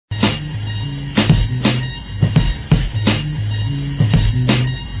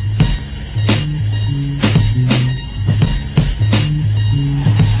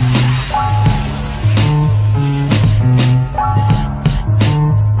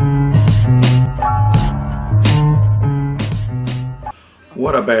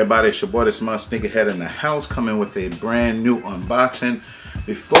What up, everybody? It's your boy TheSmartSneakerhead in the house, coming with a brand new unboxing.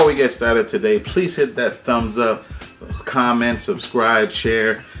 Before we get started today, please hit that thumbs up, comment, subscribe,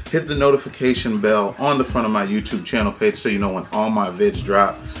 share, hit the notification bell on the front of my YouTube channel page so you know when all my vids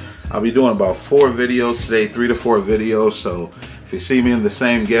drop. I'll be doing about 4 videos today, 3 to 4 videos, so if you see me in the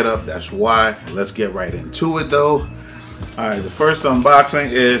same getup, that's why. Let's get right into it though. Alright, the first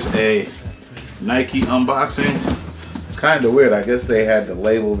unboxing is a Nike unboxing. Kind of weird. I guess they had to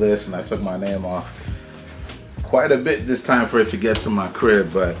label this and I took my name off quite a bit this time for it to get to my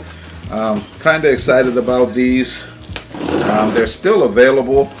crib, but kind of excited about these. They're still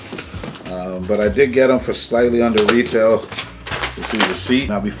available, but I did get them for slightly under retail. This is the receipt.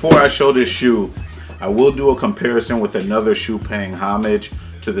 Now before I show this shoe, I will do a comparison with another shoe paying homage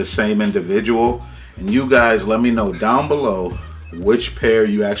to the same individual, and you guys let me know down below which pair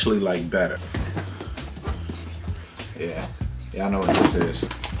you actually like better. Yeah, y'all know what this is.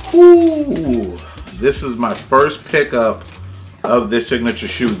 Ooh, this is my first pickup of this signature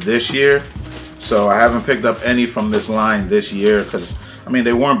shoe this year. So I haven't picked up any from this line this year because, I mean,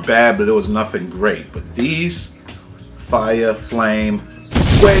 they weren't bad, but it was nothing great. But these, fire, flame,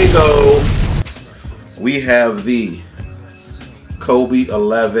 fuego. We have the Kobe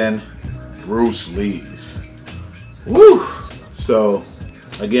 11 Bruce Lees. Woo! So,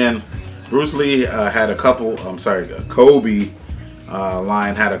 again, Bruce Lee had a couple, Kobe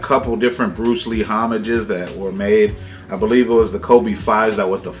line had a couple different Bruce Lee homages that were made. I believe it was the Kobe 5s that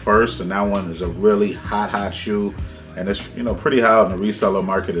was the first, and that one is a really hot shoe, and it's, you know, pretty high on the reseller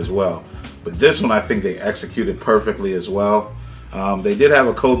market as well. But this one I think they executed perfectly as well. They did have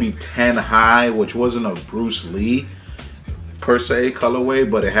a Kobe 10 high, which wasn't a Bruce Lee per se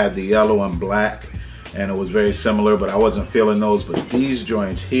colorway, but it had the yellow and black, and it was very similar, but I wasn't feeling those. But these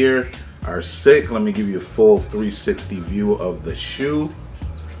joints here are sick. Let me give you a full 360 view of the shoe.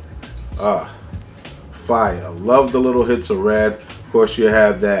 Fire. Love the little hits of red. Of course, you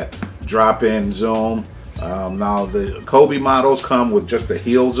have that drop-in zoom. Now the Kobe models come with just a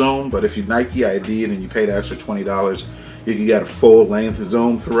heel zoom, but if you Nike ID and you pay the extra $20, you can get a full length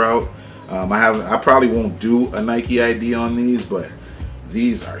zoom throughout. I probably won't do a Nike ID on these, but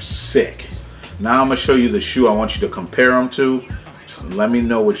these are sick. Now I'm gonna show you the shoe I want you to compare them to. Let me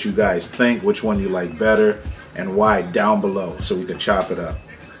know what you guys think, which one you like better, and why down below so we can chop it up.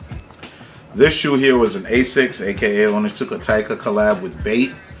 This shoe here was an A6, aka Onitsuka collab with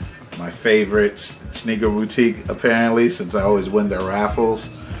Bait, my favorite sneaker boutique apparently, since I always win their raffles.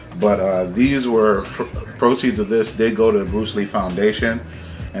 But these were, proceeds of this did go to the Bruce Lee Foundation,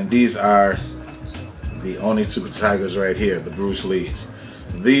 and these are the Onitsuka Tigers right here, the Bruce Lees.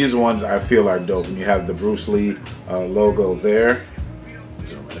 These ones I feel are dope, and you have the Bruce Lee logo there.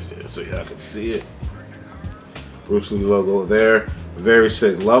 So y'all can see it. Bruce Lee logo there. Very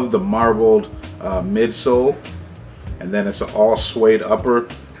sick. Love the marbled midsole. And then it's an all suede upper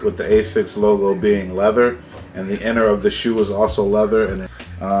with the A6 logo being leather. And the inner of the shoe is also leather.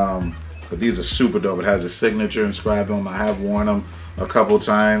 And but these are super dope. It has a signature inscribed on them. I have worn them a couple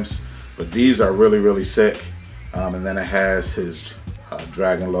times. But these are really, really sick. And then it has his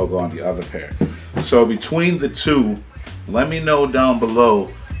dragon logo on the other pair. So between the two, let me know down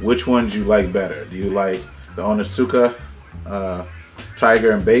below which ones you like better. Do you like the Onitsuka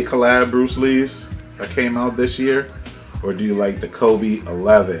Tiger and Bait collab Bruce Lees that came out this year? Or do you like the Kobe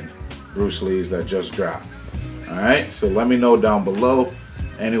 11 Bruce Lees that just dropped? Alright, so let me know down below.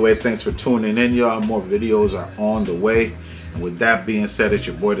 Anyway, thanks for tuning in, y'all. More videos are on the way. And with that being said, it's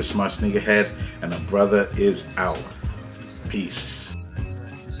your boy, TheSmartSneakerhead, and a brother is out. Peace.